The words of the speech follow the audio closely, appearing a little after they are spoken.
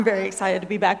I'm very excited to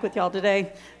be back with y'all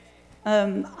today.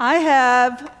 I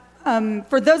have,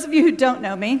 for those of you who don't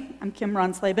know me, I'm Kim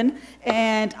Ronsleben,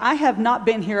 and I have not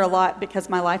been here a lot because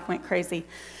my life went crazy.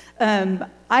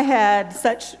 I had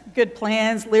such good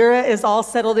plans. Lyra is all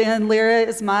settled in. Lyra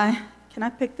is my, can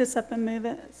I pick this up and move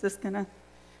it? Is this going to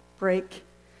break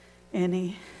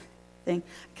anything? I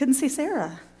couldn't see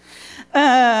Sarah.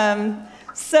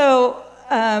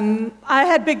 I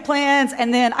had big plans,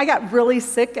 and then I got really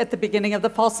sick at the beginning of the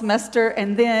fall semester,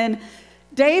 and then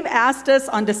Dave asked us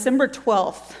on December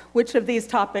 12th which of these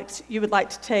topics you would like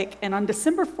to take, and on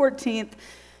December 14th,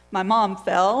 my mom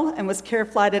fell and was care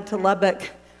flighted to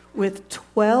Lubbock with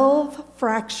 12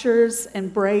 fractures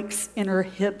and breaks in her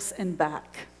hips and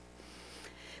back,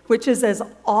 which is as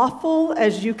awful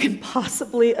as you can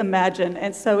possibly imagine.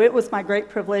 And so it was my great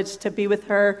privilege to be with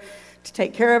her, to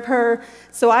take care of her.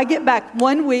 So I get back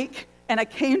 1 week, and I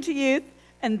came to youth,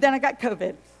 and then I got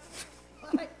COVID.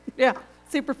 Yeah,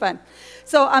 super fun.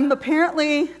 So I'm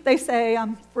apparently, they say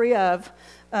I'm free of,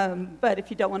 but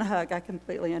if you don't want to hug, I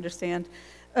completely understand.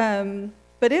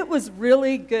 But it was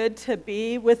really good to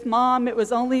be with Mom. I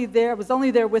was only there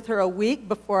with her a week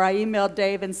before I emailed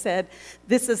Dave and said,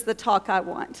 this is the talk I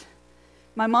want.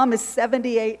 My mom is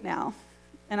 78 now.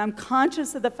 And I'm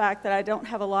conscious of the fact that I don't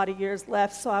have a lot of years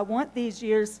left, so I want these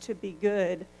years to be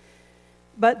good.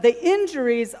 But the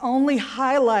injuries only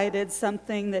highlighted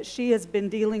something that she has been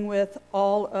dealing with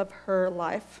all of her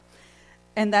life,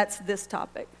 and that's this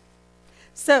topic.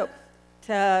 So,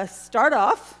 to start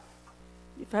off,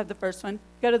 you've had the first one,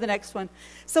 go to the next one.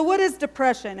 So what is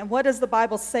depression, and what does the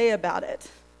Bible say about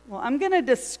it? Well, I'm going to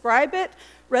describe it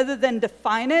rather than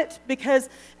define it, because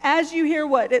as you hear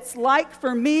what it's like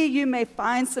for me, you may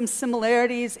find some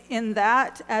similarities in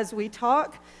that as we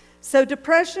talk. So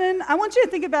depression, I want you to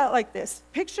think about it like this.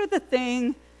 Picture the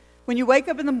thing when you wake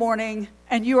up in the morning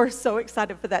and you are so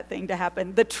excited for that thing to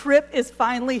happen. The trip is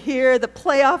finally here. The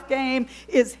playoff game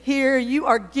is here. You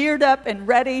are geared up and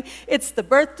ready. It's the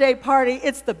birthday party.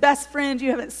 It's the best friend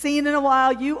you haven't seen in a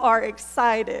while. You are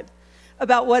excited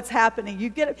about what's happening. You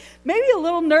get maybe a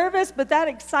little nervous, but that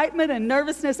excitement and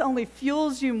nervousness only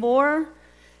fuels you more.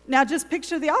 Now just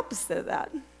picture the opposite of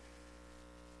that.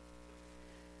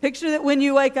 Picture that when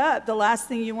you wake up, the last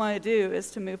thing you want to do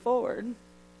is to move forward.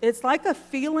 It's like a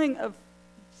feeling of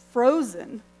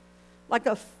frozen, like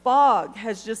a fog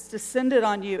has just descended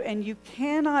on you and you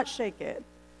cannot shake it.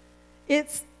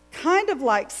 It's kind of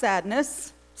like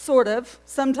sadness, sort of,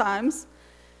 sometimes.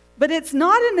 But it's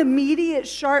not an immediate,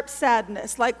 sharp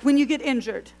sadness, like when you get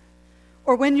injured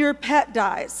or when your pet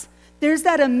dies. There's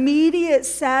that immediate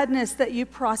sadness that you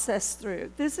process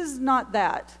through. This is not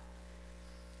that.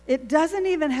 It doesn't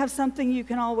even have something you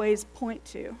can always point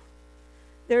to.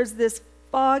 There's this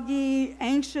foggy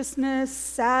anxiousness,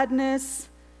 sadness,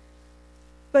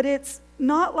 but it's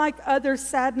not like other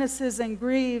sadnesses and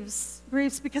griefs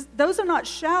because those are not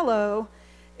shallow.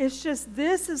 It's just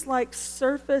this is like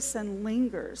surface and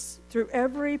lingers through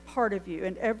every part of you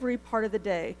and every part of the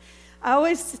day. I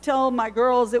always tell my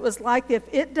girls it was like if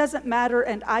it doesn't matter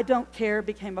and I don't care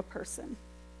became a person.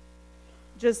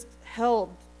 Just held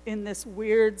in this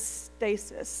weird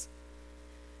stasis.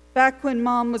 Back when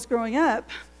Mom was growing up,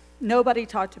 nobody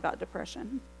talked about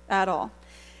depression at all.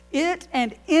 It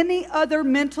and any other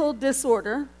mental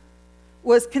disorder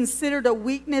was considered a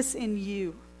weakness in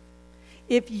you.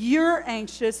 If you're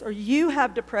anxious or you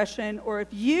have depression or if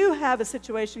you have a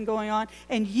situation going on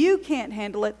and you can't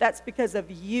handle it, that's because of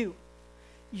you.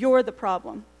 You're the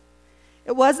problem.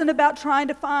 It wasn't about trying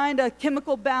to find a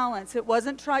chemical balance. It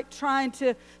wasn't trying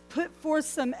to put forth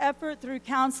some effort through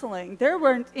counseling. There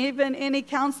weren't even any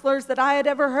counselors that I had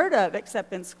ever heard of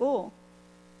except in school.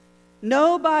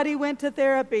 Nobody went to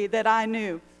therapy that I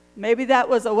knew. Maybe that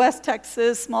was a West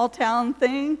Texas small town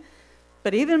thing.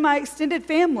 But even my extended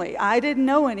family, I didn't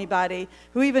know anybody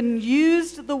who even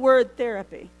used the word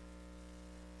therapy.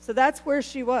 So that's where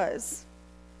she was.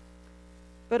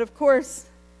 But of course,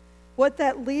 what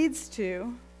that leads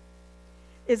to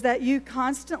is that you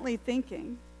constantly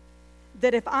thinking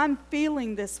that if I'm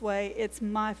feeling this way, it's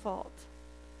my fault.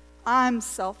 I'm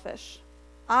selfish.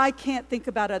 I can't think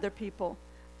about other people.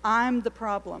 I'm the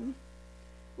problem.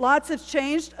 Lots have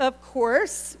changed, of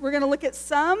course. We're going to look at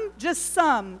just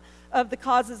some of the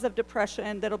causes of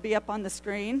depression that'll be up on the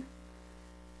screen.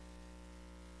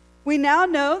 We now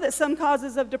know that some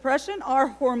causes of depression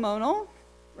are hormonal,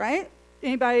 right?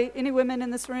 Any women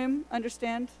in this room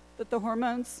understand that the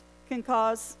hormones can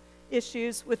cause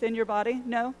issues within your body?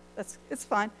 No? It's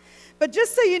fine. But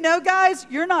just so you know, guys,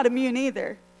 you're not immune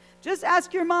either. Just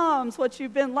ask your moms what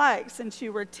you've been like since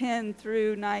you were 10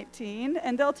 through 19,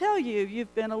 and they'll tell you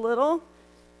you've been a little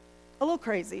a little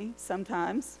crazy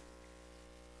sometimes.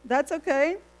 That's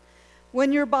okay.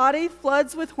 When your body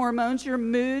floods with hormones, your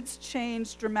moods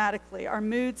change dramatically. Our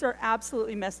moods are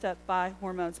absolutely messed up by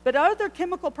hormones. But other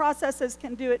chemical processes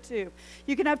can do it too.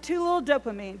 You can have too little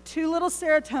dopamine, too little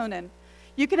serotonin.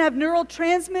 You can have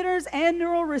neurotransmitters and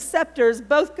neural receptors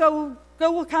both go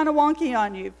kind of wonky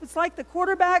on you. It's like the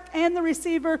quarterback and the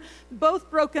receiver,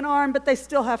 both broken arm, but they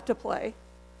still have to play.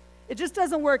 It just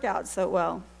doesn't work out so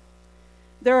well.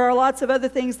 There are lots of other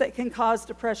things that can cause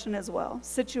depression as well.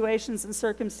 Situations and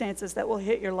circumstances that will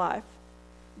hit your life.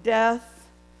 Death,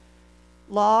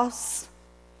 loss,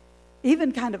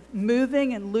 even kind of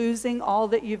moving and losing all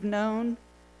that you've known.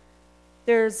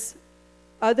 There's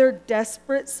other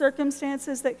desperate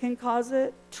circumstances that can cause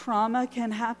it. Trauma can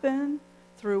happen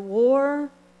through war,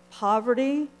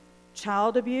 poverty,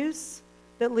 child abuse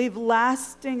that leave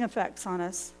lasting effects on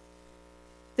us.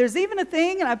 There's even a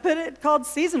thing, and I put it called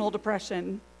seasonal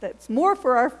depression, that's more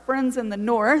for our friends in the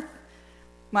north.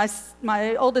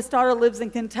 My oldest daughter lives in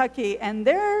Kentucky, and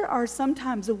there are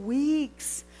sometimes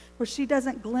weeks where she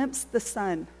doesn't glimpse the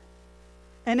sun.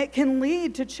 And it can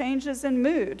lead to changes in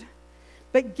mood.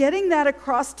 But getting that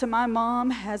across to my mom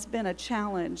has been a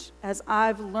challenge as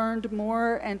I've learned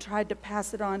more and tried to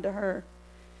pass it on to her.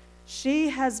 She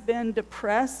has been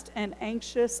depressed and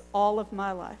anxious all of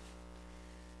my life.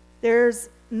 There's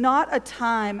not a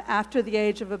time after the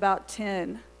age of about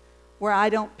 10 where I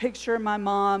don't picture my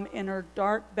mom in her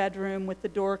dark bedroom with the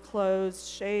door closed,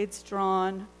 shades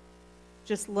drawn,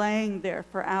 just laying there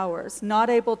for hours, not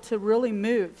able to really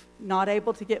move, not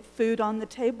able to get food on the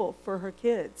table for her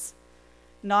kids,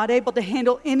 not able to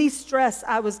handle any stress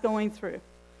I was going through.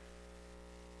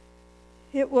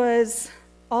 It was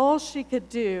all she could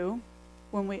do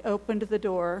when we opened the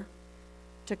door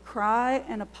to cry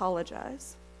and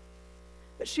apologize.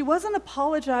 But she wasn't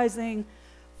apologizing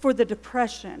for the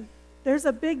depression. There's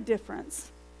a big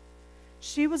difference.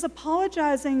 She was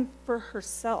apologizing for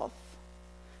herself,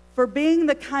 for being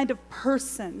the kind of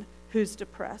person who's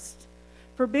depressed,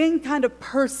 for being the kind of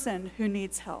person who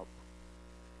needs help.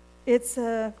 It's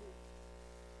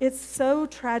so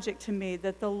tragic to me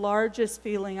that the largest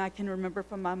feeling I can remember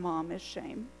from my mom is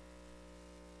shame.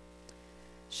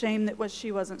 Shame that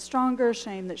she wasn't stronger,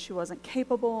 shame that she wasn't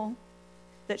capable,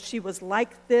 that she was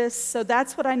like this. So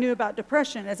that's what I knew about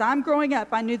depression. As I'm growing up,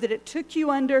 I knew that it took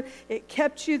you under, it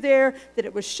kept you there, that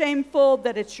it was shameful,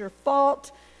 that it's your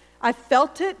fault. I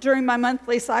felt it during my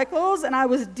monthly cycles, and I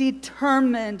was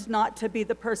determined not to be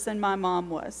the person my mom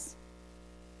was.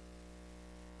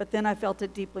 But then I felt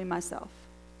it deeply myself.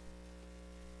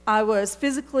 I was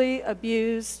physically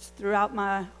abused throughout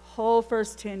my whole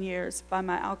first 10 years by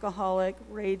my alcoholic,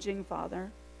 raging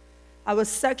father. I was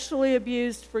sexually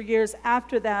abused for years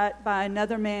after that by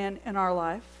another man in our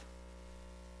life.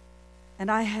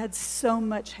 And I had so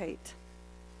much hate.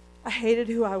 I hated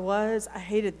who I was. I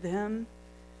hated them.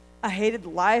 I hated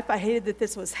life. I hated that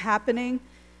this was happening.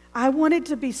 I wanted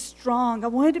to be strong. I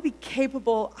wanted to be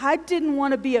capable. I didn't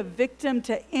want to be a victim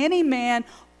to any man,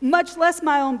 much less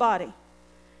my own body.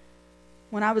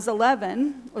 When I was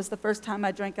 11 was the first time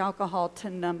I drank alcohol to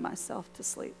numb myself to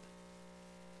sleep.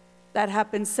 That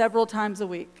happened several times a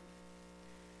week.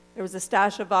 There was a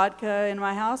stash of vodka in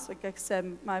my house. Like I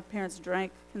said, my parents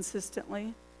drank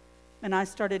consistently. And I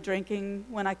started drinking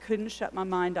when I couldn't shut my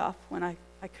mind off, when I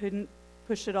couldn't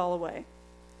push it all away.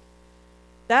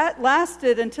 That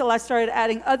lasted until I started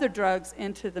adding other drugs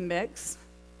into the mix.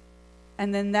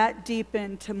 And then that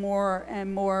deepened to more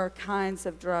and more kinds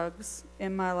of drugs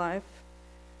in my life.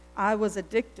 I was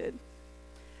addicted.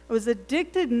 I was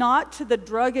addicted not to the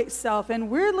drug itself, and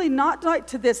weirdly not like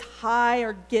to this high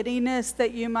or giddiness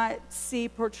that you might see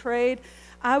portrayed.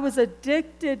 I was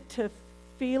addicted to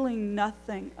feeling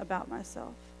nothing about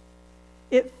myself.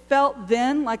 It felt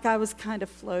then like I was kind of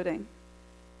floating.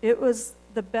 It was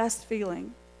the best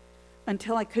feeling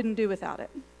until I couldn't do without it.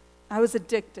 I was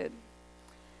addicted.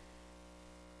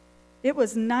 It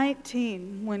was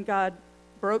 19 when God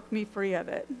broke me free of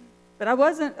it. But I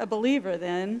wasn't a believer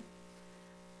then.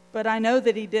 But I know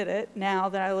that he did it now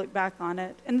that I look back on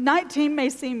it. And 19 may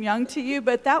seem young to you,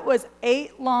 but that was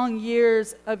 8 long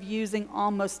years of using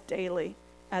almost daily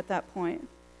at that point.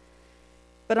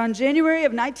 But on January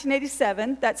of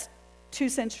 1987, that's 2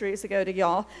 centuries ago to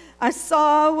y'all, I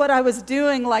saw what I was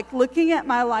doing, like looking at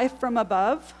my life from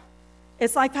above.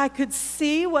 It's like I could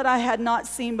see what I had not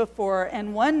seen before.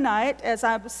 And one night, as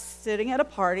I was sitting at a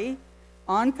party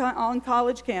on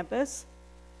college campus,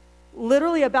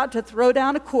 literally about to throw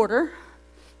down a quarter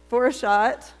for a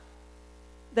shot,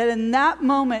 that in that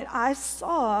moment I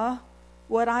saw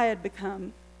what I had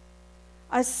become.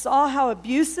 I saw how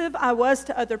abusive I was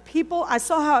to other people. I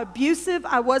saw how abusive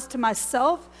I was to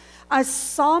myself. I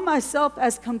saw myself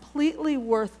as completely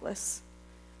worthless,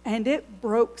 and it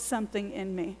broke something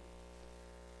in me.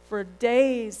 For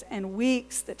days and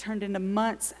weeks that turned into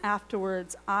months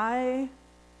afterwards, I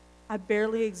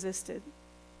barely existed.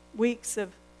 Weeks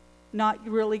of not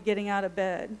really getting out of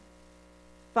bed.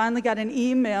 Finally got an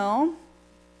email.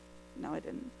 No, I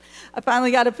didn't. I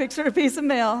finally got a piece of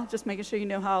mail, just making sure you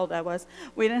know how old I was.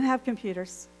 We didn't have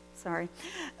computers. Sorry.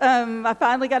 I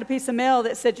finally got a piece of mail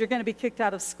that said, you're going to be kicked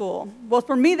out of school. Well,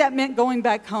 for me, that meant going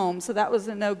back home, so that was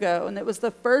a no-go. And it was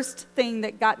the first thing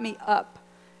that got me up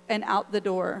and out the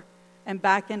door and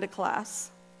back into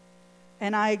class.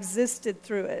 And I existed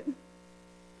through it.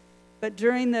 But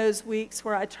during those weeks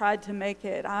where I tried to make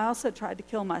it, I also tried to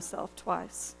kill myself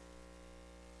twice.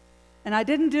 And I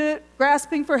didn't do it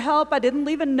grasping for help. I didn't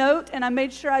leave a note, and I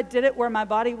made sure I did it where my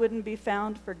body wouldn't be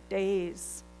found for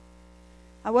days.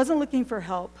 I wasn't looking for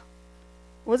help.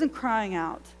 I wasn't crying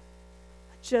out.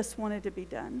 I just wanted to be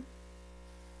done.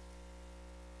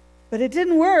 But it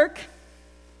didn't work,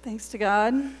 thanks to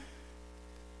God.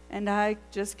 And I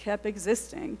just kept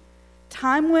existing.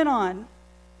 Time went on.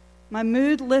 My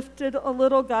mood lifted a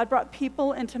little. God brought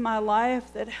people into my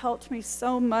life that helped me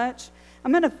so much.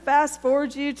 I'm going to fast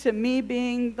forward you to me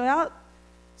being about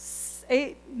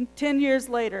 8 to 10 years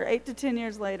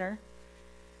later.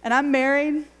 And I'm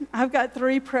married. I've got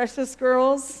 3 precious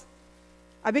girls.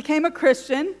 I became a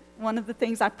Christian, one of the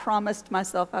things I promised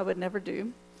myself I would never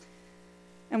do.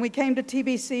 And we came to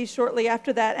TBC shortly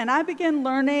after that, and I began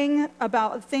learning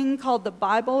about a thing called the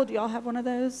Bible. Do y'all have one of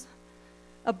those?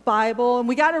 A Bible. And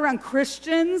we got around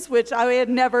Christians, which I had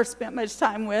never spent much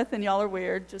time with, and y'all are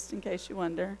weird, just in case you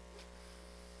wonder.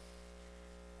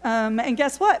 And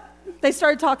guess what? They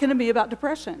started talking to me about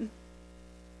depression.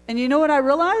 And you know what I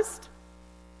realized?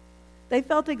 They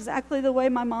felt exactly the way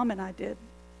my mom and I did.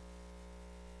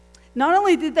 Not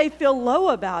only did they feel low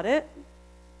about it,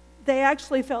 they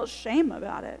actually felt shame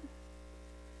about it.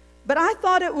 But I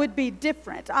thought it would be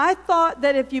different. I thought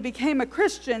that if you became a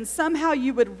Christian, somehow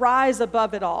you would rise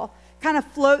above it all, kind of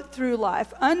float through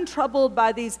life, untroubled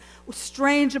by these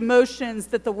strange emotions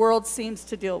that the world seems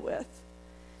to deal with.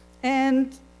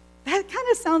 And that kind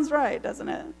of sounds right, doesn't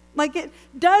it? Like, it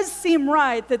does seem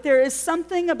right that there is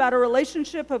something about a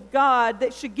relationship of God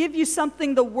that should give you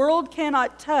something the world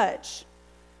cannot touch.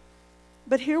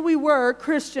 But here we were,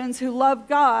 Christians who love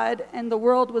God, and the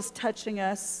world was touching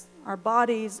us. Our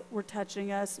bodies were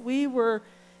touching us. We were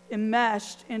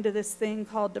enmeshed into this thing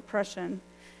called depression.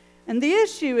 And the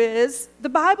issue is, the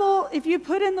Bible, if you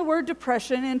put in the word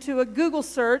depression into a Google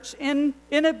search in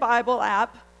a Bible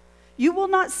app, you will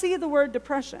not see the word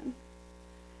depression.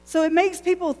 So it makes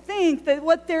people think that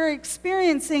what they're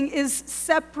experiencing is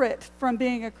separate from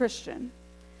being a Christian.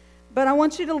 But I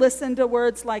want you to listen to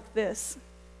words like this.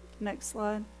 Next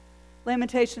slide.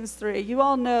 Lamentations 3. You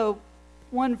all know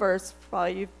one verse,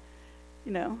 probably,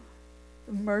 you know,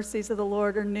 the mercies of the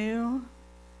Lord are new.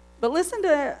 But listen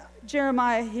to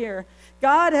Jeremiah here.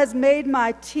 God has made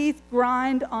my teeth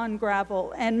grind on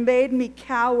gravel and made me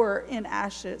cower in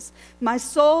ashes. My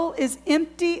soul is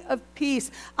empty of peace.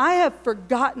 I have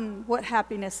forgotten what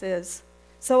happiness is.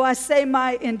 So I say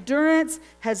my endurance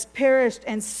has perished,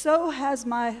 and so has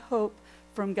my hope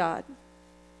from God.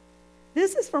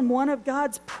 This is from one of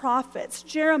God's prophets,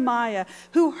 Jeremiah,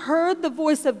 who heard the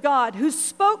voice of God, who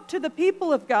spoke to the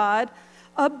people of God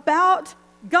about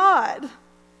God.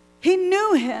 He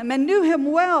knew him and knew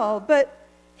him well, but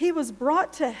he was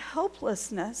brought to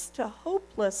helplessness, to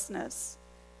hopelessness.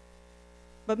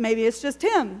 But maybe it's just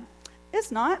him.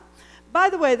 It's not. By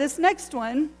the way, this next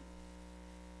one,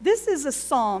 this is a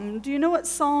psalm. Do you know what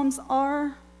psalms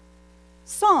are?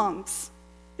 Songs.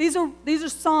 These are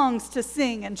songs to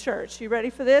sing in church. You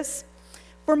ready for this?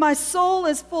 For my soul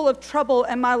is full of trouble,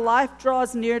 and my life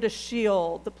draws near to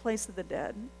Sheol, the place of the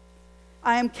dead.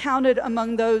 I am counted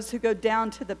among those who go down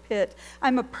to the pit.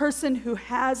 I'm a person who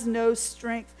has no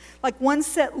strength, like one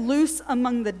set loose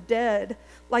among the dead,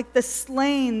 like the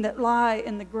slain that lie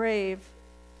in the grave,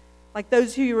 like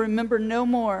those who you remember no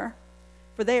more,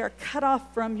 for they are cut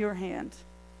off from your hand.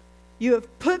 You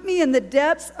have put me in the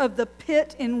depths of the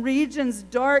pit, in regions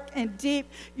dark and deep.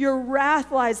 Your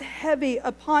wrath lies heavy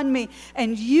upon me,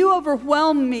 and you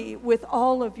overwhelm me with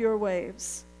all of your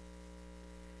waves.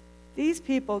 These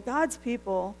people, God's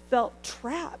people, felt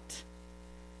trapped,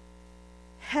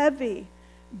 heavy,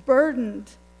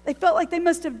 burdened. They felt like they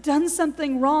must have done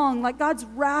something wrong, like God's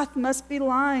wrath must be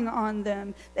lying on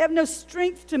them. They have no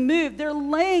strength to move. They're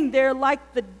laying there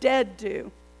like the dead do.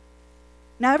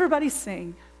 Now everybody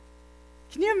sing.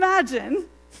 Can you imagine?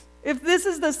 if this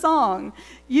is the song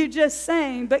you just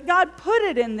sang. But God put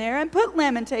it in there and put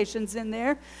Lamentations in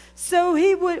there so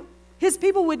his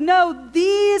people would know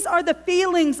these are the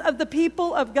feelings of the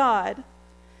people of God.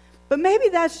 But maybe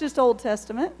that's just Old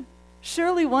Testament.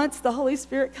 Surely once the Holy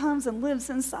Spirit comes and lives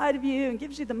inside of you and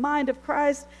gives you the mind of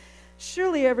Christ,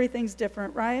 surely everything's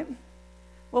different, right?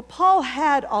 Well, Paul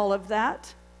had all of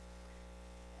that.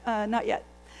 Not yet.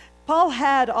 Paul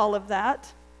had all of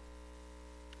that.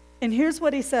 And here's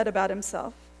what he said about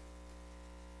himself.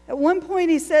 At one point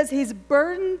he says he's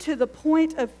burdened to the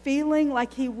point of feeling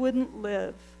like he wouldn't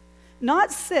live.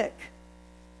 Not sick.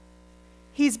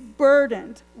 He's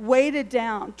burdened, weighted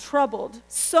down, troubled,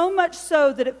 so much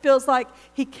so that it feels like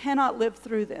he cannot live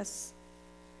through this.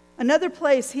 Another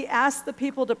place, he asked the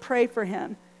people to pray for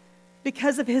him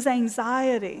because of his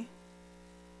anxiety.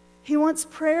 He wants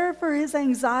prayer for his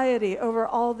anxiety over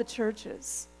all the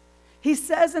churches. He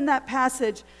says in that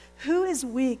passage, "Who is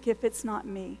weak if it's not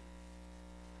me?"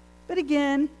 But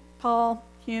again, Paul,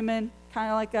 human, kind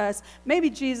of like us. Maybe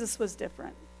Jesus was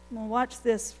different. Well, watch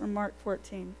this from Mark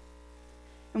 14.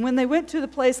 And when they went to the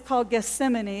place called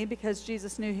Gethsemane, because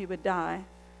Jesus knew he would die,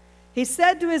 he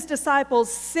said to his disciples,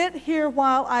 "Sit here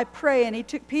while I pray." And he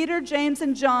took Peter, James,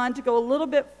 and John to go a little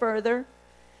bit further.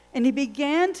 And he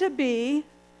began to be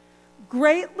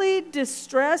greatly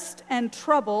distressed and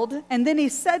troubled. And then he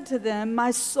said to them,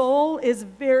 "My soul is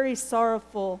very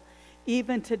sorrowful,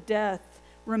 even to death.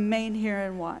 Remain here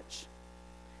and watch."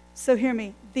 So hear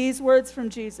me. These words from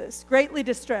Jesus, greatly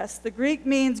distressed. The Greek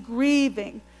means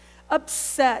grieving,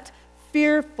 upset,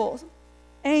 fearful,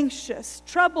 anxious.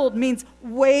 Troubled means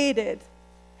weighted,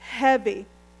 heavy.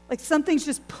 Like something's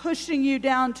just pushing you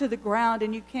down to the ground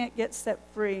and you can't get set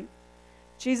free.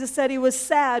 Jesus said he was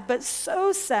sad, but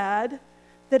so sad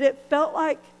that it felt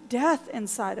like death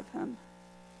inside of him.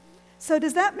 So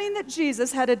does that mean that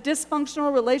Jesus had a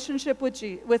dysfunctional relationship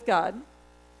with God?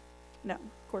 No,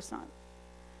 of course not.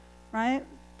 Right?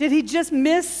 Did he just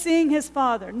miss seeing his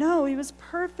Father? No, he was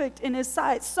perfect in his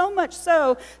sight. So much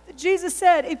so that Jesus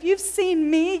said, "If you've seen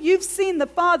me, you've seen the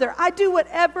Father. I do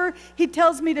whatever he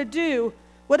tells me to do.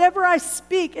 Whatever I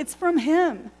speak, it's from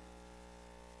him."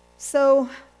 So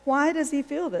why does he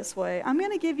feel this way? I'm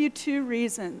going to give you 2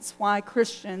 reasons why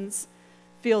Christians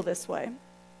feel this way.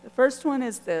 The first one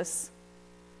is this.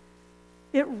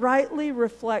 It rightly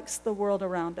reflects the world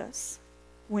around us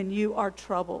when you are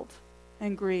troubled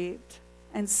and grieved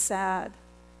and sad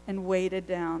and weighted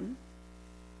down.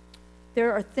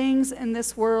 There are things in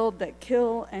this world that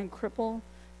kill and cripple,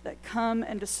 that come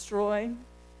and destroy.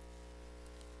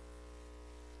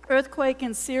 Earthquake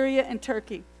in Syria and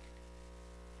Turkey.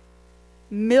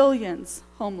 Millions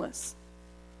homeless.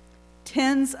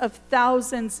 Tens of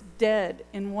thousands dead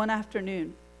in one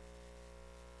afternoon.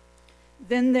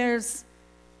 Then there's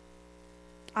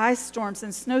ice storms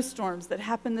and snowstorms that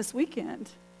happened this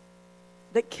weekend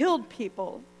that killed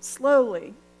people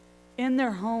slowly in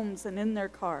their homes and in their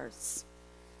cars.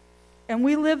 And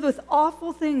we live with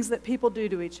awful things that people do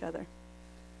to each other.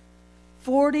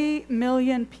 40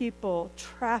 million people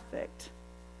trafficked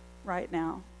right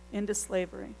now into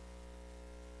slavery.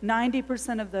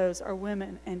 90% of those are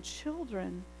women and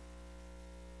children.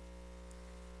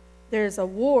 There's a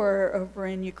war over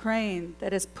in Ukraine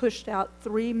that has pushed out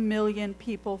 3 million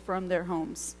people from their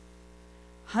homes.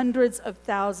 Hundreds of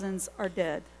thousands are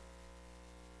dead.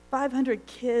 500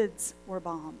 kids were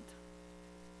bombed.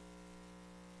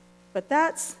 But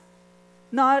that's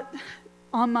not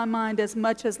on my mind as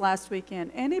much as last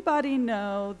weekend. Anybody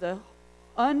know the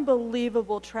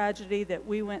unbelievable tragedy that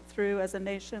we went through as a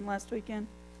nation last weekend?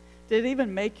 Did it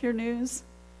even make your news?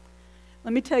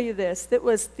 Let me tell you this. It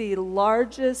was the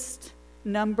largest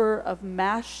number of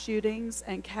mass shootings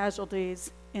and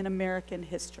casualties in American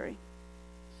history.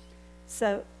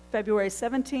 So February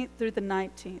 17th through the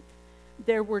 19th,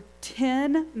 there were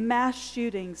 10 mass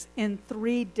shootings in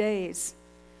 3 days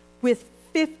with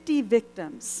 50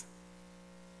 victims,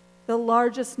 the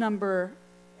largest number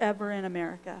ever in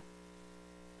America.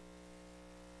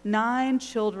 9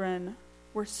 children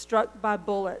were struck by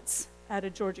bullets at a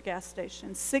Georgia gas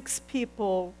station. 6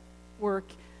 people were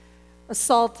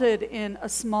assaulted in a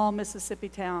small Mississippi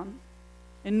town.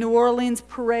 In New Orleans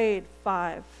Parade,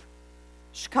 5.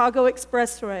 Chicago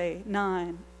Expressway,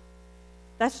 9.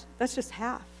 That's just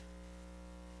half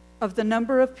of the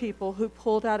number of people who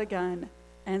pulled out a gun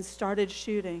and started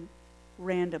shooting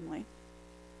randomly.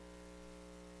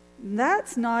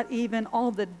 That's not even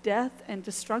all the death and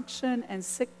destruction and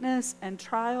sickness and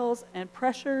trials and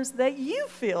pressures that you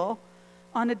feel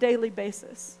on a daily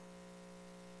basis.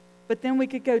 But then we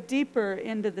could go deeper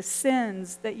into the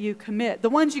sins that you commit, the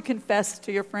ones you confess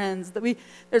to your friends.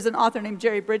 There's an author named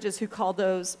Jerry Bridges who called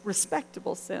those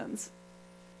respectable sins.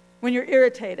 When you're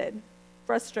irritated,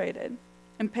 frustrated,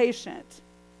 impatient,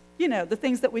 the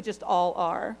things that we just all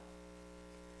are.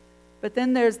 But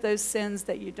then there's those sins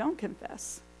that you don't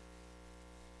confess.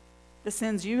 The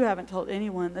sins you haven't told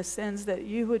anyone, the sins that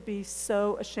you would be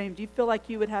so ashamed. You feel like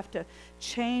you would have to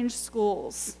change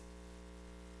schools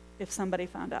if somebody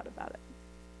found out about it.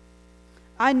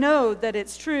 I know that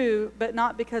it's true, but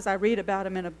not because I read about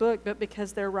them in a book, but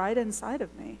because they're right inside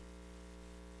of me.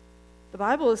 The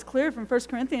Bible is clear from 1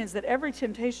 Corinthians that every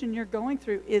temptation you're going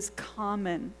through is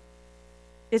common.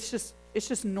 It's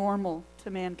just normal to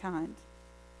mankind.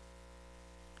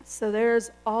 So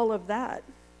there's all of that.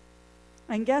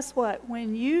 And guess what?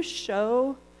 When you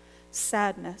show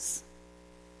sadness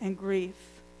and grief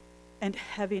and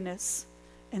heaviness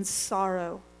and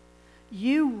sorrow,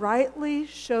 you rightly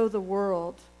show the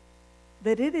world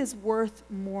that it is worth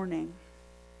mourning.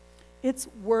 It's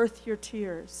worth your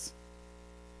tears.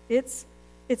 It's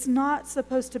not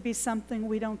supposed to be something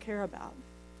we don't care about.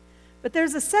 But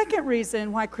there's a second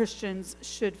reason why Christians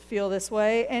should feel this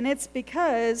way, and it's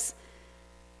because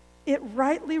it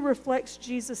rightly reflects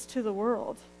Jesus to the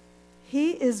world.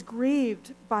 He is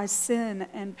grieved by sin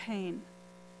and pain.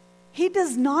 He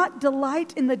does not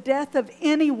delight in the death of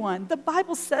anyone. The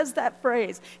Bible says that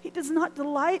phrase. He does not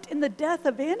delight in the death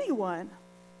of anyone.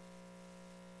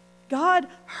 God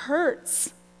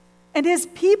hurts, and his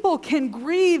people can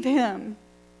grieve him.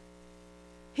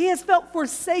 He has felt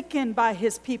forsaken by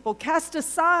his people, cast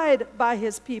aside by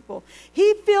his people.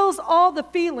 He feels all the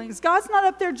feelings. God's not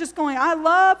up there just going, I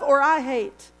love or I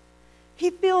hate. He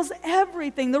feels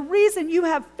everything. The reason you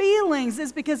have feelings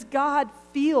is because God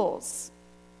feels.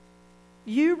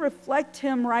 You reflect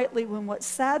him rightly when what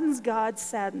saddens God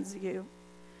saddens you.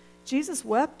 Jesus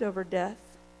wept over death.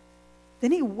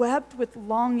 Then he wept with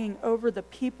longing over the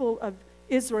people of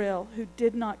Israel who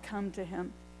did not come to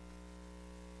him.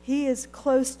 He is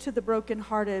close to the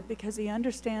brokenhearted because he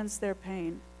understands their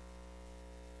pain.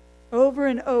 Over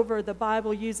and over, the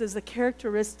Bible uses a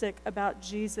characteristic about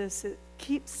Jesus. It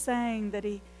keeps saying that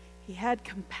he had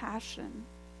compassion.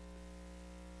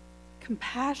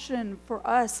 Compassion for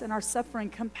us and our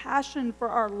suffering, compassion for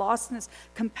our lostness,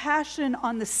 compassion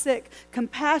on the sick,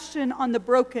 compassion on the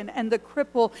broken and the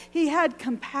cripple. He had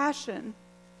compassion.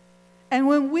 And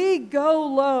when we go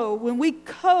low, when we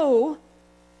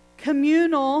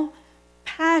communal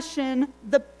passion,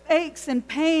 the aches and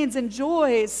pains and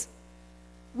joys,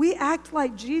 we act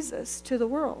like Jesus to the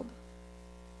world.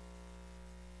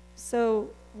 So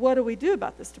what do we do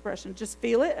about this depression? Just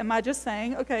feel it? Am I just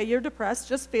saying, okay, you're depressed,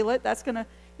 just feel it,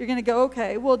 you're gonna go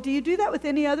okay. Well, do you do that with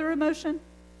any other emotion?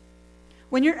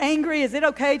 When you're angry, is it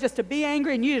okay just to be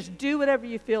angry and you just do whatever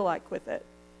you feel like with it?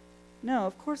 No,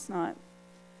 of course not.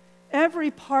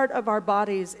 Every part of our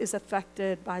bodies is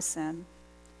affected by sin.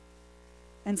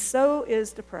 And so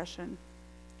is depression.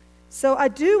 So I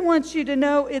do want you to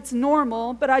know it's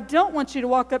normal, but I don't want you to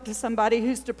walk up to somebody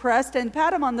who's depressed and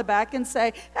pat them on the back and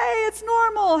say, hey, it's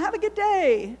normal, have a good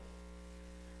day.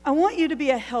 I want you to be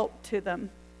a help to them,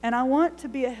 and I want to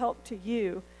be a help to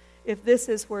you if this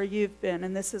is where you've been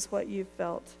and this is what you've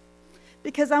felt.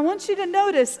 Because I want you to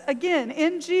notice, again,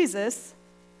 in Jesus,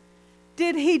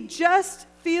 did he just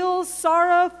feel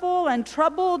sorrowful and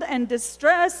troubled and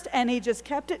distressed and he just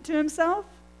kept it to himself?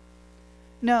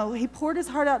 No, he poured his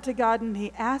heart out to God and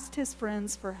he asked his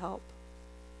friends for help.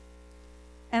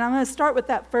 And I'm going to start with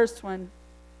that first one.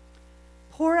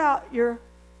 Pour out your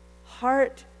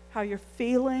heart, how you're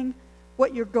feeling,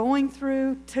 what you're going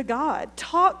through to God.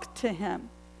 Talk to him.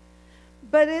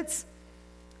 But it's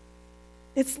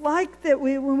like that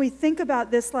when we think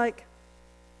about this, like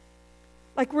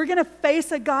we're going to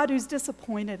face a God who's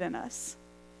disappointed in us.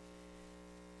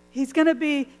 He's going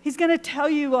to tell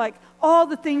you like all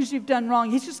the things you've done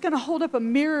wrong. He's just going to hold up a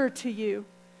mirror to you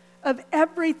of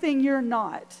everything you're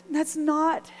not. That's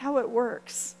not how it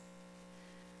works.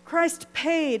 Christ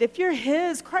paid. If you're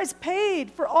his, Christ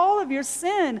paid for all of your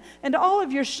sin and all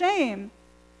of your shame.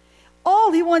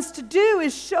 All he wants to do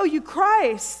is show you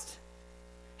Christ.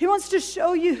 He wants to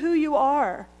show you who you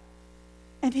are.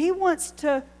 And he wants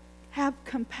to have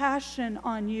compassion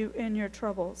on you in your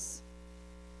troubles.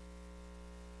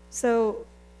 So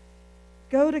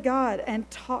go to God and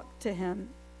talk to him.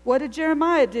 What did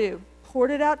Jeremiah do?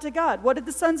 Poured it out to God. What did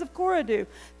the sons of Korah do?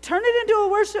 Turn it into a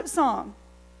worship song.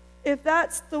 If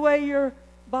that's the way your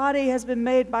body has been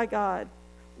made by God,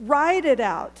 write it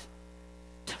out.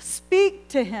 Speak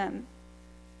to him.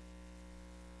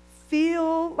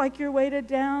 Feel like you're weighted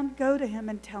down? Go to him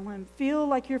and tell him. Feel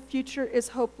like your future is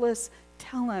hopeless?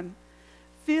 Tell him.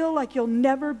 Feel like you'll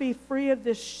never be free of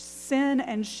this sin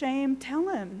and shame? Tell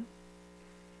him.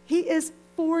 He is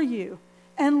for you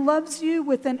and loves you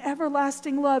with an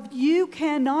everlasting love. You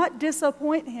cannot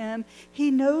disappoint him.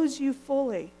 He knows you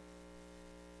fully.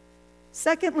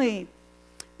 Secondly,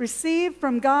 receive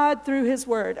from God through his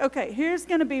word. Okay, here's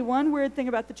going to be one weird thing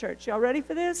about the church. Y'all ready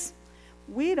for this?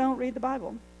 We don't read the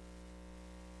Bible.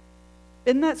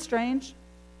 Isn't that strange?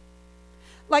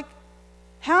 Like,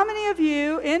 how many of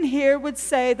you in here would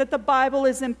say that the Bible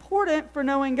is important for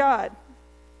knowing God?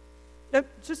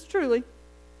 Just truly.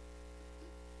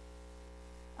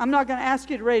 I'm not going to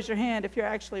ask you to raise your hand if you're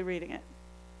actually reading it.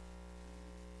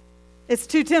 It's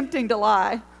too tempting to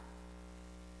lie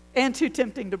and too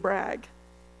tempting to brag.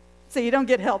 So you don't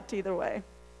get helped either way.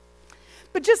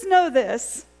 But just know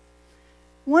this.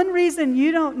 One reason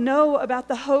you don't know about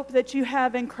the hope that you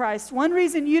have in Christ, one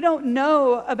reason you don't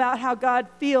know about how God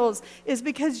feels is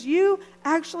because you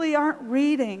actually aren't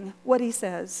reading what he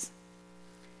says.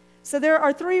 So there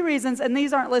are 3 reasons, and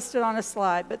these aren't listed on a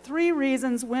slide, but 3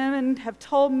 reasons women have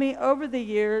told me over the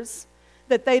years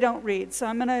that they don't read. So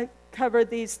I'm going to cover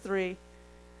these 3.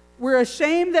 We're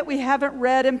ashamed that we haven't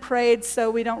read and prayed,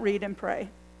 so we don't read and pray.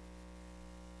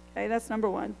 Okay, that's number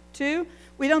 1. 2,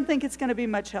 we don't think it's going to be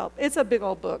much help. It's a big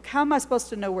old book. How am I supposed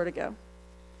to know where to go?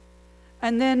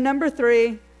 And then number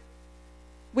 3,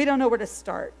 we don't know where to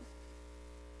start.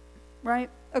 Right?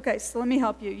 Okay, so let me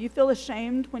help you. You feel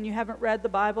ashamed when you haven't read the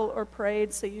Bible or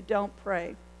prayed, so you don't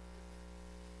pray.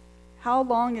 How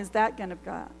long is that going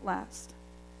to last?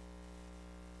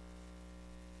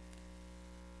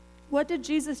 What did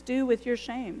Jesus do with your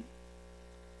shame?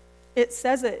 It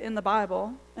says it in the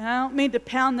Bible, and I don't mean to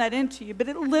pound that into you, but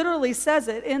it literally says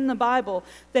it in the Bible,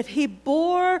 that he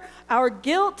bore our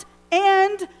guilt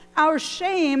and our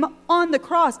shame on the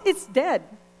cross. It's dead.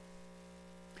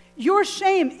 Your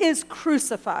shame is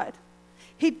crucified.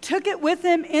 He took it with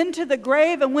him into the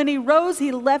grave, and when he rose,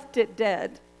 he left it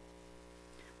dead.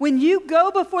 When you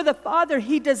go before the Father,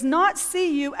 he does not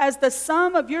see you as the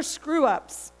sum of your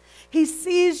screw-ups. He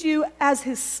sees you as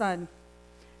his son,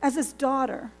 as his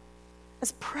daughter,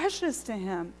 as precious to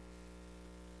him.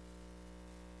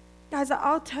 Guys,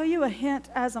 I'll tell you a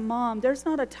hint as a mom. There's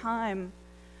not a time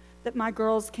that my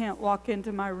girls can't walk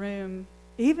into my room,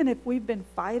 even if we've been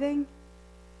fighting,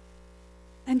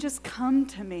 and just come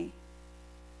to me.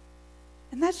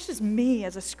 And that's just me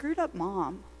as a screwed up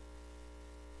mom.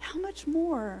 How much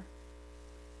more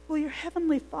will your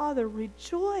Heavenly Father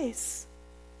rejoice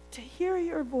to hear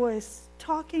your voice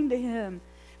talking to him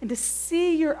and to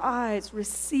see your eyes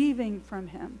receiving from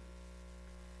him?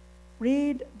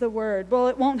 Read the word. Well,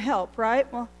 it won't help,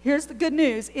 right? Well, here's the good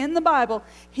news. In the Bible,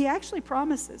 he actually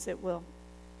promises it will.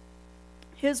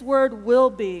 His word will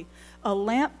be a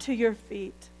lamp to your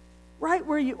feet, right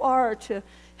where you are, to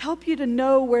help you to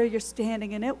know where you're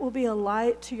standing, and it will be a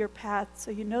light to your path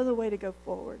so you know the way to go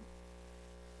forward.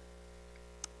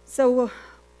 So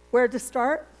where to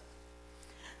start?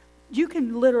 You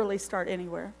can literally start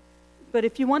anywhere. But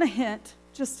if you want a hint,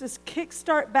 just to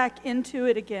kickstart back into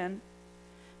it again,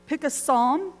 pick a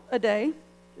psalm a day.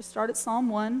 Just start at Psalm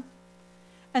 1.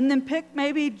 And then pick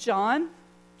maybe John.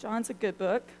 John's a good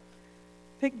book.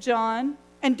 Pick John.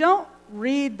 And don't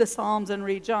read the Psalms and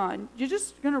read John. You're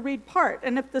just going to read part.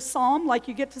 And if the psalm, like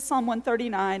you get to Psalm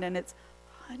 139 and it's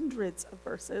hundreds of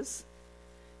verses,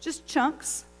 just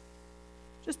chunks.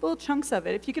 Just little chunks of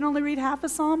it. If you can only read half a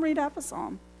psalm, read half a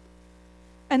psalm.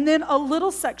 And then a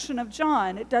little section of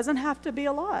John. It doesn't have to be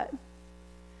a lot.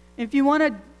 If you want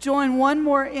to join one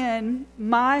more in,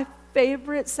 my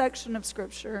favorite section of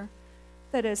Scripture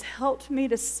that has helped me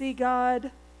to see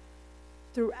God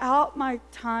throughout my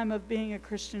time of being a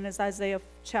Christian is Isaiah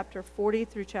chapter 40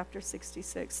 through chapter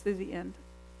 66, through the end.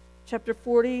 Chapter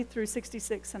 40 through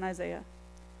 66 in Isaiah.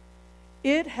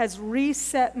 It has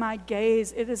reset my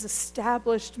gaze. It has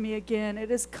established me again. It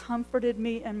has comforted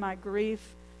me in my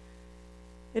grief.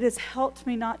 It has helped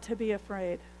me not to be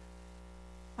afraid.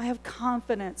 I have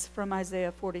confidence from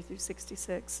Isaiah 40 through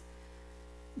 66.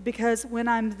 Because when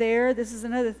I'm there, this is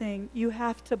another thing, you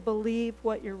have to believe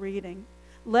what you're reading.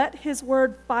 Let his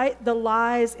word fight the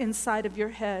lies inside of your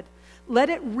head. Let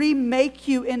it remake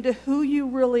you into who you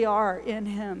really are in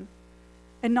him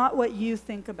and not what you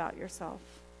think about yourself.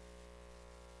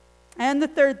 And the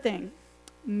third thing,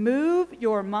 move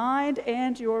your mind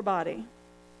and your body.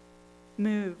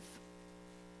 Move.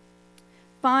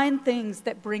 Find things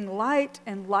that bring light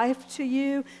and life to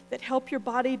you, that help your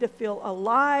body to feel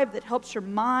alive, that helps your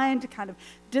mind to kind of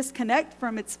disconnect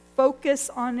from its focus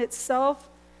on itself.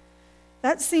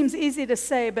 That seems easy to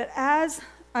say, but as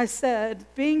I said,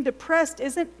 being depressed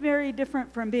isn't very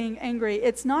different from being angry.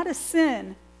 It's not a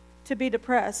sin to be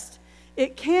depressed.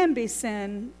 It can be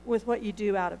sin with what you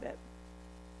do out of it.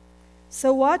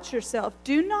 So watch yourself.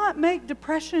 Do not make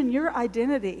depression your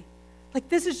identity. Like,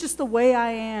 this is just the way I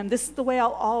am. This is the way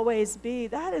I'll always be.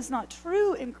 That is not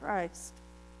true in Christ.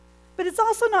 But it's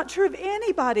also not true of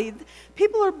anybody.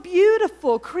 People are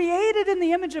beautiful, created in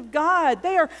the image of God.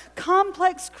 They are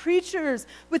complex creatures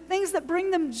with things that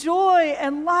bring them joy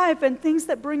and life and things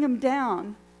that bring them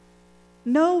down.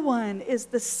 No one is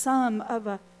the sum of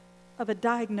a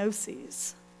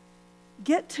diagnosis.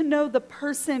 Get to know the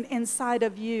person inside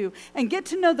of you and get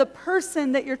to know the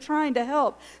person that you're trying to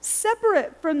help.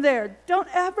 Separate from there. Don't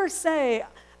ever say,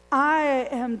 I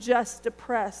am just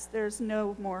depressed. There's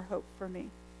no more hope for me.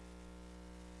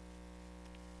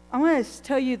 I want to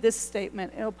tell you this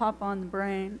statement. It'll pop on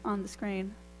the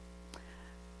screen.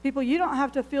 People, you don't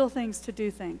have to feel things to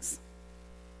do things.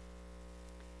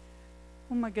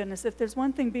 Oh my goodness, if there's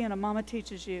one thing being a mama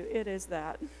teaches you, it is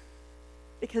that.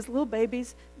 Because little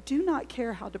babies do not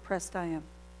care how depressed I am.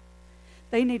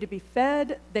 They need to be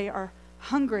fed. They are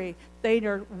hungry. They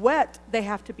are wet. They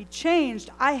have to be changed.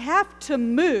 I have to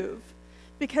move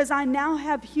because I now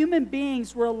have human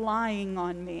beings relying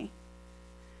on me.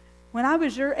 When I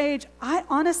was your age, I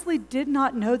honestly did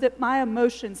not know that my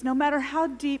emotions, no matter how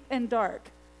deep and dark,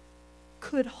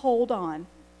 could hold on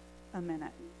a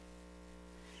minute.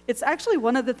 It's actually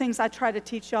one of the things I try to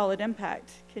teach y'all at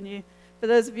Impact. For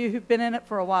those of you who've been in it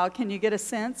for a while, can you get a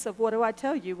sense of what do I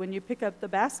tell you? When you pick up the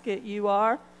basket, you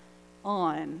are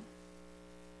on.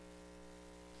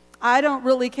 I don't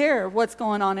really care what's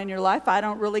going on in your life. I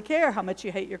don't really care how much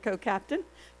you hate your co-captain.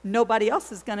 Nobody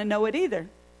else is going to know it either.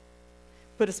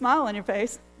 Put a smile on your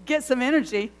face. Get some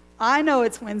energy. I know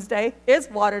it's Wednesday. It's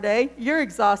water day. You're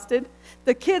exhausted.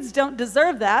 The kids don't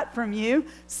deserve that from you.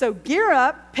 So gear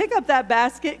up, pick up that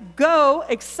basket, go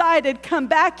excited, come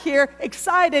back here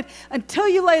excited until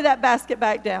you lay that basket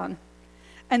back down.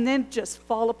 And then just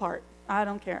fall apart. I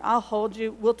don't care. I'll hold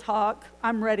you. We'll talk.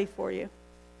 I'm ready for you.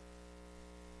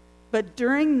 But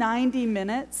during 90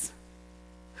 minutes,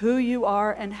 who you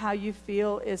are and how you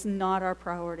feel is not our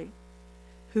priority.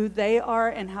 Who they are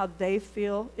and how they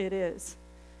feel, it is.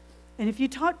 And if you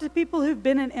talk to people who've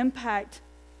been in Impact,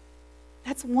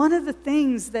 that's one of the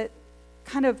things that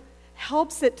kind of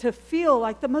helps it to feel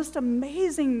like the most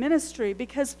amazing ministry,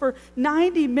 because for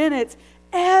 90 minutes,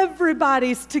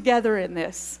 everybody's together in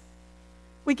this.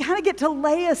 We kind of get to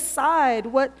lay aside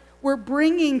what we're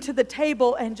bringing to the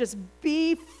table and just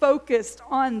be focused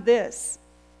on this.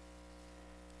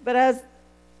 But as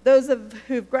those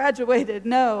who've graduated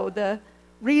know, the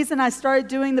reason I started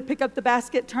doing the pick up the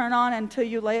basket, turn on until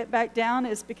you lay it back down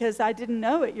is because I didn't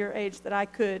know at your age that I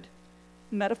could,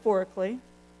 metaphorically,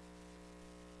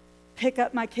 pick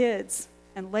up my kids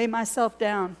and lay myself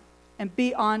down and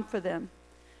be on for them.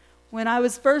 When I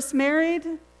was first married,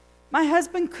 my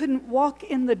husband couldn't walk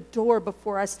in the door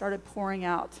before I started pouring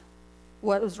out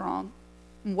what was wrong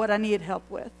and what I needed help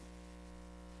with.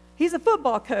 He's a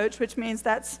football coach, which means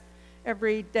that's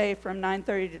every day from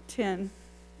 9:30 to 10.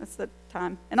 That's the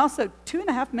time. And also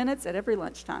 2.5 minutes at every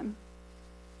lunchtime.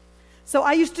 So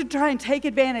I used to try and take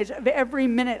advantage of every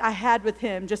minute I had with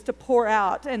him just to pour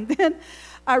out. And then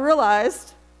I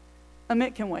realized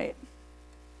Amit can wait.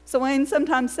 So Wayne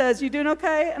sometimes says, "You doing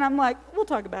okay?" And I'm like, "We'll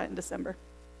talk about it in December."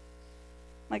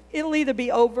 Like, it'll either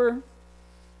be over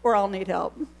or I'll need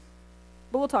help.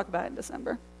 But we'll talk about it in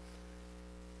December.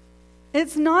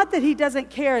 It's not that he doesn't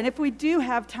care. And if we do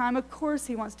have time, of course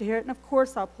he wants to hear it. And of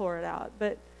course I'll pour it out.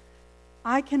 But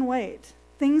I can wait.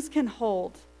 Things can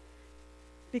hold.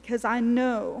 Because I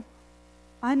know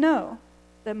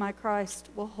that my Christ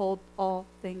will hold all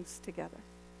things together.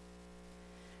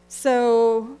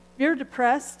 So if you're a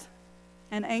depressed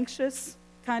and anxious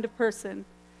kind of person,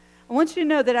 I want you to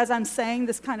know that as I'm saying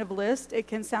this kind of list, it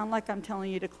can sound like I'm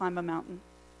telling you to climb a mountain.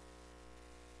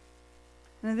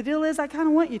 And the deal is, I kind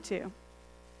of want you to.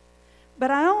 But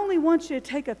I only want you to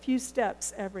take a few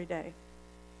steps every day.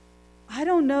 I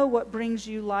don't know what brings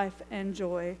you life and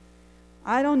joy.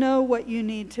 I don't know what you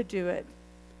need to do it.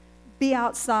 Be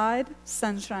outside.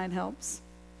 Sunshine helps.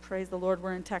 Praise the Lord,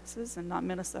 we're in Texas and not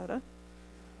Minnesota.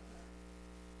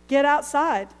 Get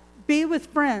outside. Be with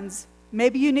friends.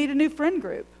 Maybe you need a new friend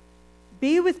group.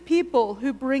 Be with people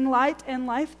who bring light and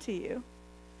life to you.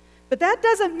 But that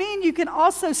doesn't mean you can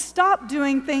also stop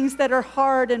doing things that are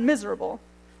hard and miserable.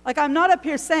 Like, I'm not up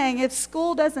here saying if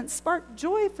school doesn't spark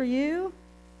joy for you,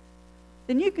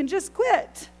 then you can just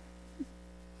quit.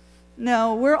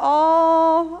 No, we're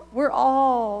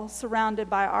all surrounded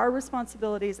by our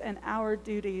responsibilities and our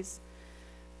duties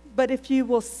But if you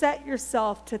will set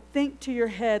yourself to think to your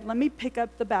head, let me pick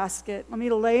up the basket, let me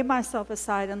lay myself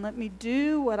aside, and let me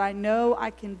do what I know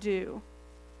I can do.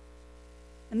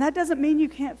 And that doesn't mean you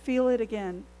can't feel it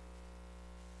again.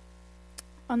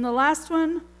 On the last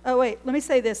one, let me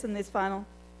say this in this final.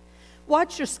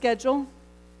 Watch your schedule.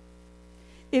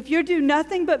 If you do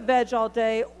nothing but veg all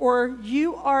day, or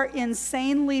you are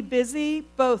insanely busy,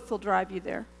 both will drive you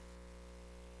there.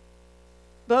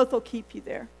 Both will keep you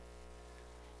there.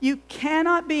 You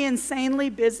cannot be insanely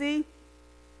busy,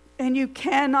 and you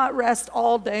cannot rest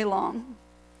all day long.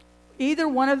 Either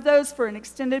one of those for an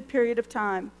extended period of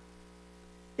time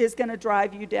is going to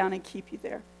drive you down and keep you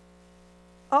there.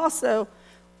 Also,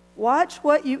 watch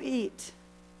what you eat.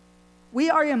 We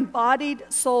are embodied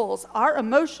souls. Our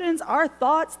emotions, our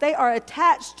thoughts, they are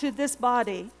attached to this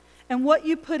body. And what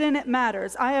you put in it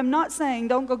matters. I am not saying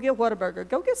don't go get Whataburger.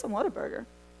 Go get some Whataburger.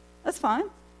 That's fine.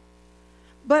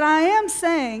 But I am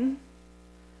saying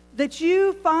that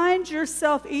you find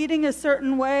yourself eating a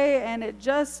certain way and it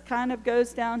just kind of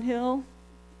goes downhill.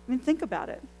 I mean, think about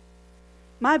it.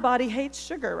 My body hates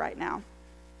sugar right now.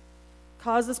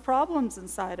 Causes problems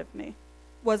inside of me.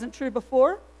 Wasn't true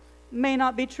before. May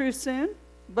not be true soon,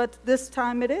 but this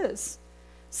time it is.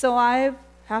 So I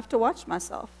have to watch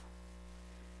myself.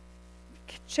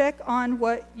 Check on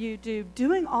what you do.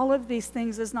 Doing all of these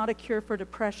things is not a cure for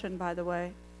depression, by the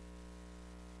way.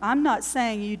 I'm not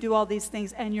saying you do all these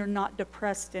things and you're not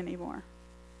depressed anymore.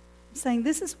 I'm saying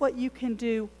this is what you can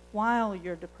do while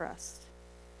you're depressed.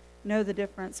 Know the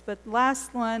difference. But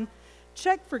last one,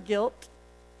 check for guilt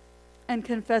and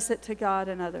confess it to God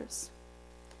and others.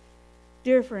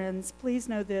 Dear friends, please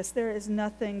know this. There is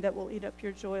nothing that will eat up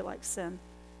your joy like sin.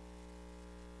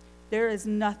 There is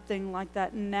nothing like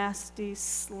that nasty,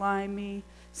 slimy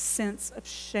sense of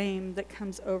shame that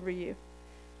comes over you.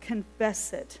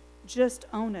 Confess it. Just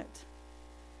own it.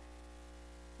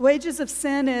 Wages of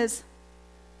sin is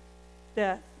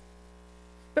death.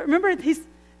 But remember,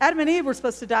 Adam and Eve were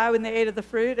supposed to die when they ate of the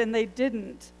fruit, and they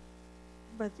didn't.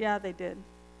 But yeah, they did.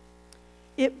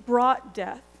 It brought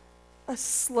death, a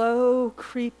slow,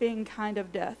 creeping kind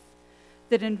of death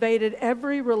that invaded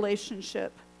every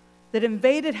relationship, that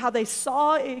invaded how they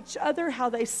saw each other, how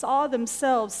they saw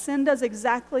themselves. Sin does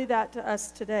exactly that to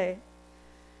us today.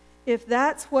 If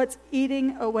that's what's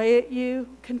eating away at you,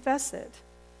 confess it.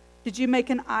 Did you make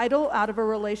an idol out of a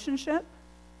relationship?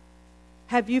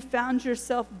 Have you found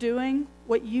yourself doing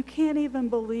what you can't even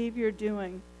believe you're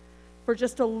doing for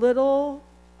just a little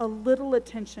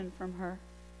attention from her?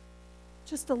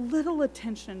 Just a little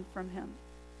attention from him.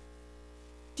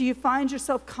 Do you find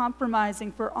yourself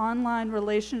compromising for online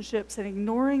relationships and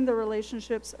ignoring the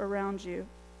relationships around you?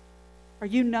 Are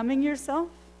you numbing yourself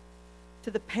to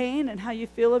the pain and how you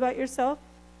feel about yourself?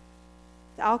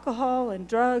 The alcohol and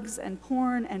drugs and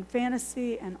porn and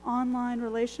fantasy and online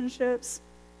relationships,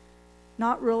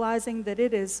 not realizing that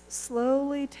it is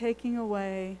slowly taking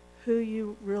away who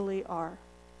you really are.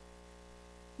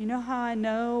 You know how I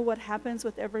know what happens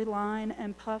with every line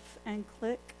and puff and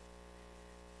click?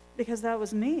 Because that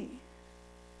was me.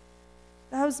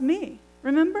 That was me.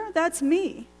 Remember? That's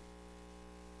me.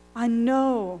 I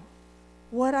know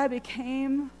what I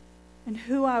became and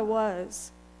who I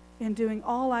was in doing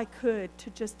all I could to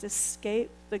just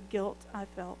escape the guilt I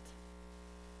felt.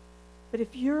 But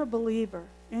if you're a believer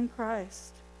in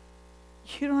Christ,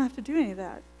 you don't have to do any of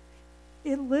that.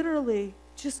 It literally,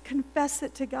 just confess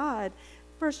it to God.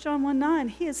 1 John 1:9,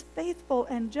 he is faithful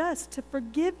and just to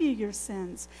forgive you your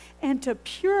sins and to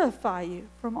purify you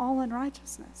from all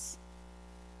unrighteousness.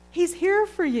 He's here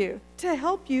for you to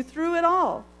help you through it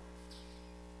all.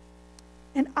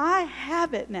 And I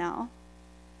have it now.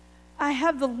 I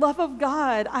have the love of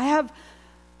God. I have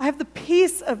the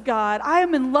peace of God. I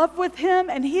am in love with him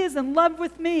and he is in love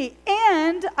with me.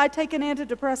 And I take an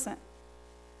antidepressant.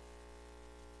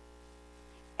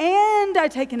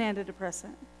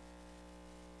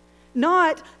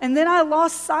 Not, and then I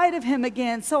lost sight of him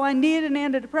again, so I need an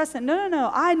antidepressant.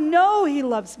 No. I know he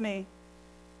loves me.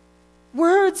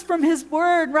 Words from his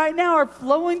word right now are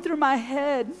flowing through my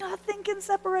head. Nothing can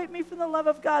separate me from the love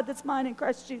of God that's mine in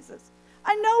Christ Jesus.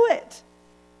 I know it.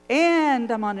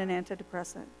 And I'm on an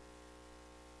antidepressant.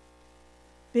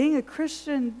 Being a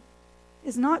Christian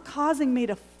is not causing me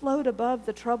to float above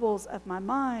the troubles of my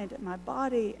mind and my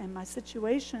body and my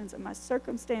situations and my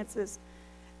circumstances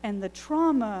and the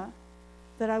trauma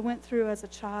that I went through as a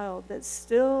child that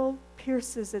still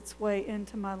pierces its way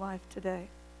into my life today.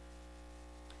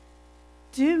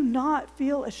 Do not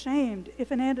feel ashamed if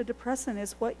an antidepressant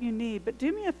is what you need. But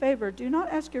do me a favor, do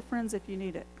not ask your friends if you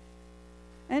need it.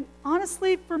 And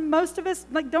honestly, for most of us,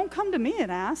 don't come to me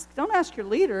and ask. Don't ask your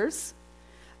leaders.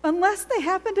 unless they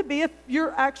happen to be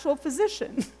your actual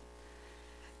physician.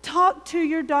 Talk to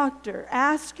your doctor.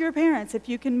 Ask your parents if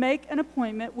you can make an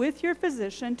appointment with your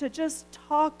physician to just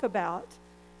talk about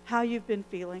how you've been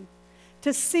feeling,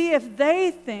 to see if they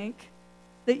think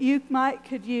that you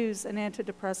could use an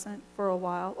antidepressant for a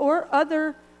while, or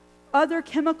other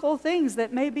chemical things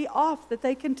that may be off that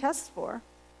they can test for.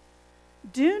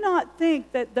 Do not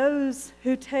think that those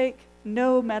who take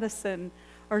no medicine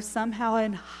are somehow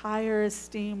in higher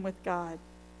esteem with God.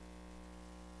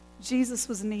 Jesus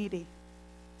was needy.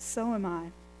 So am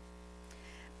I.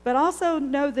 But also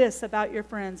know this about your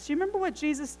friends. Do you remember what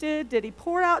Jesus did? Did he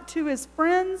pour out to his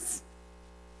friends?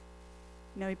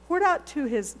 No, he poured out to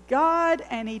his God,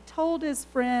 and he told his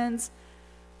friends,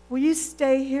 will you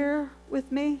stay here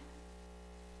with me?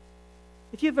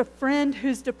 If you have a friend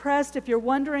who's depressed, if you're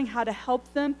wondering how to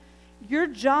help them, your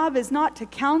job is not to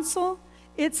counsel,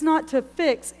 it's not to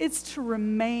fix, it's to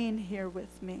remain here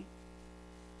with me.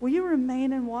 Will you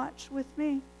remain and watch with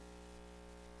me?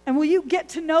 And will you get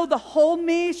to know the whole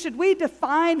me? Should we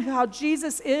define how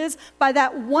Jesus is by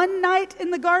that one night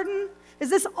in the garden? Is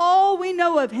this all we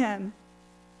know of him?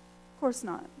 Of course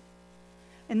not.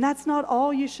 And that's not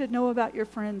all you should know about your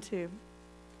friend too.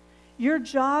 Your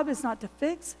job is not to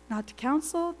fix, not to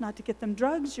counsel, not to get them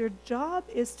drugs. Your job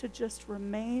is to just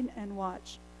remain and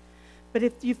watch. But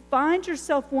if you find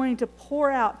yourself wanting to pour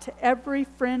out to every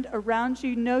friend around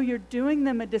you, know you're doing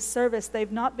them a disservice.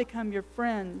 They've not become your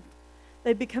friend.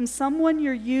 They become someone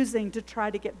you're using to try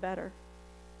to get better.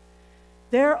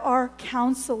 There are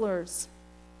counselors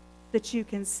that you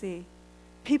can see.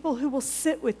 People who will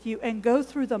sit with you and go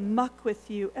through the muck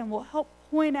with you and will help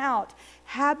point out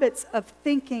habits of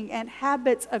thinking and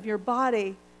habits of your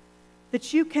body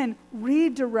that you can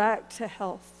redirect to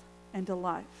health and to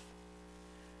life.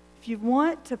 If you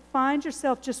want to find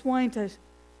yourself just wanting to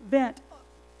vent,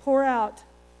 pour out,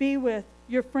 be with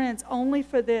your friends only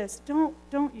for this,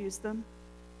 don't use them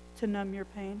to numb your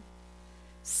pain.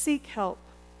 Seek help.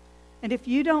 And if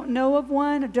you don't know of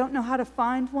one or don't know how to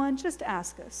find one, just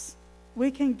ask us.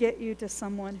 We can get you to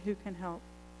someone who can help.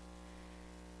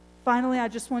 Finally, I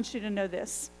just want you to know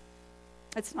this.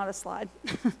 It's not a slide.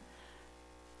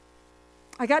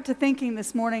 I got to thinking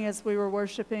this morning as we were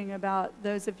worshiping about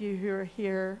those of you who are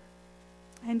here,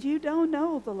 and you don't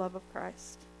know the love of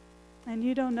Christ, and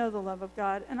you don't know the love of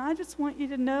God. And I just want you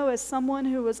to know, as someone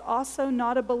who was also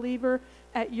not a believer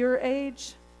at your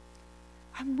age,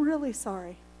 I'm really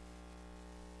sorry.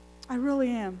 I really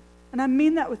am. And I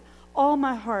mean that with all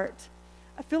my heart.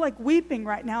 I feel like weeping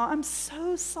right now. I'm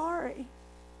so sorry.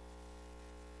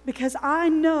 Because I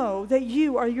know that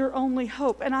you are your only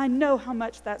hope, and I know how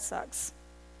much that sucks.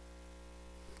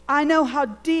 I know how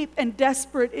deep and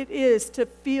desperate it is to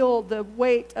feel the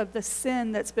weight of the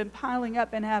sin that's been piling up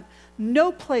and have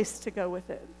no place to go with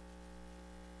it.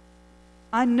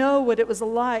 I know what it was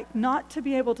like not to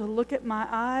be able to look at my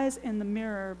eyes in the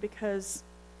mirror because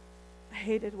I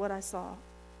hated what I saw.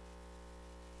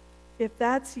 If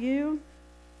that's you,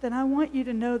 then I want you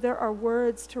to know there are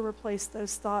words to replace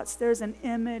those thoughts. There's an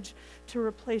image to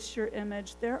replace your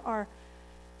image.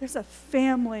 There's a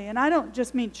family, and I don't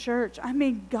just mean church. I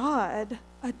mean God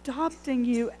adopting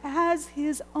you as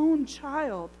his own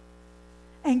child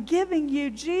and giving you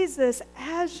Jesus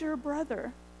as your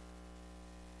brother.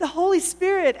 The Holy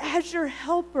Spirit as your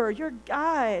helper, your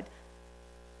guide.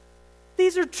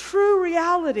 These are true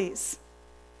realities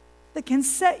that can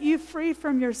set you free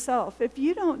from yourself. If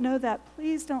you don't know that,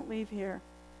 please don't leave here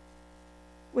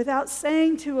without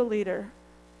saying to a leader,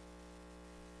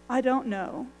 I don't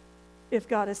know if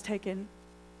God has taken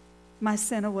my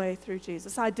sin away through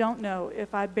Jesus. I don't know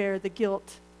if I bear the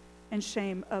guilt and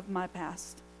shame of my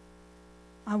past.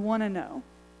 I want to know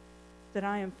that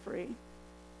I am free.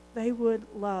 They would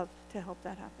love to help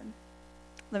that happen.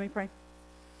 Let me pray.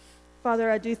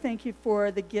 Father, I do thank you for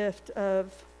the gift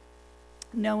of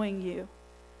knowing you,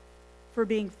 for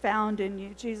being found in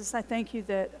you. Jesus, I thank you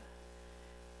that,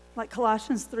 like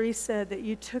Colossians 3 said, that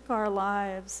you took our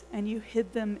lives and you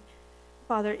hid them,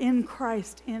 Father, in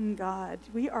Christ, in God.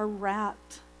 We are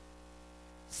wrapped,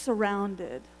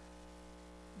 surrounded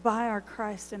by our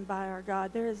Christ and by our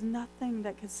God. There is nothing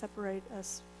that could separate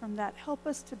us from that. Help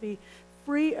us to be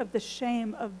free of the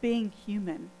shame of being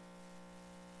human.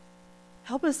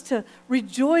 Help us to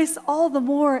rejoice all the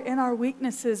more in our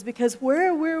weaknesses, because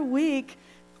where we're weak,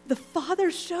 the Father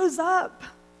shows up.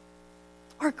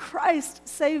 Our Christ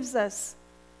saves us.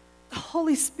 The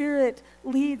Holy Spirit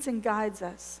leads and guides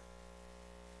us.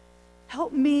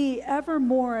 Help me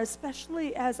evermore,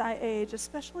 especially as I age,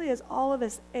 especially as all of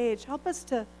us age. Help us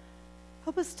to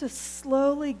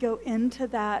slowly go into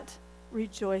that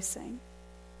rejoicing.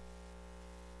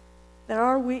 that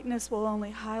our weakness will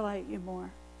only highlight you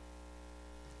more.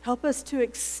 Help us to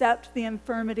accept the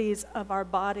infirmities of our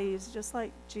bodies just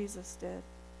like Jesus did,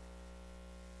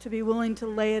 to be willing to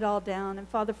lay it all down. And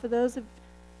Father, for those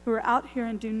who are out here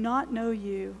and do not know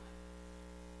you,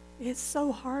 it's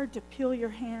so hard to peel your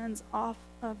hands off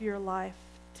of your life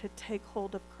to take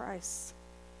hold of Christ.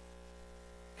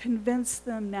 Convince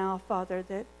them now, Father,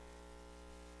 that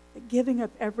giving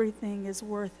up everything is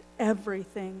worth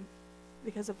everything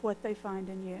because of what they find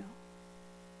in you.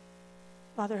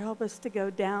 Father, help us to go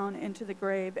down into the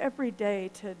grave every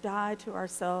day, to die to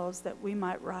ourselves that we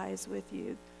might rise with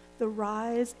you. The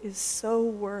rise is so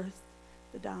worth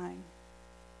the dying.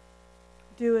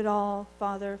 Do it all,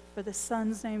 Father, for the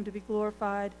Son's name to be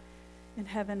glorified in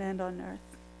heaven and on earth.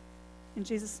 In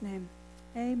Jesus' name,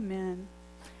 amen.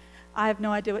 I have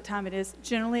no idea what time it is.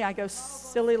 Generally, I go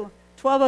silly. 12:00.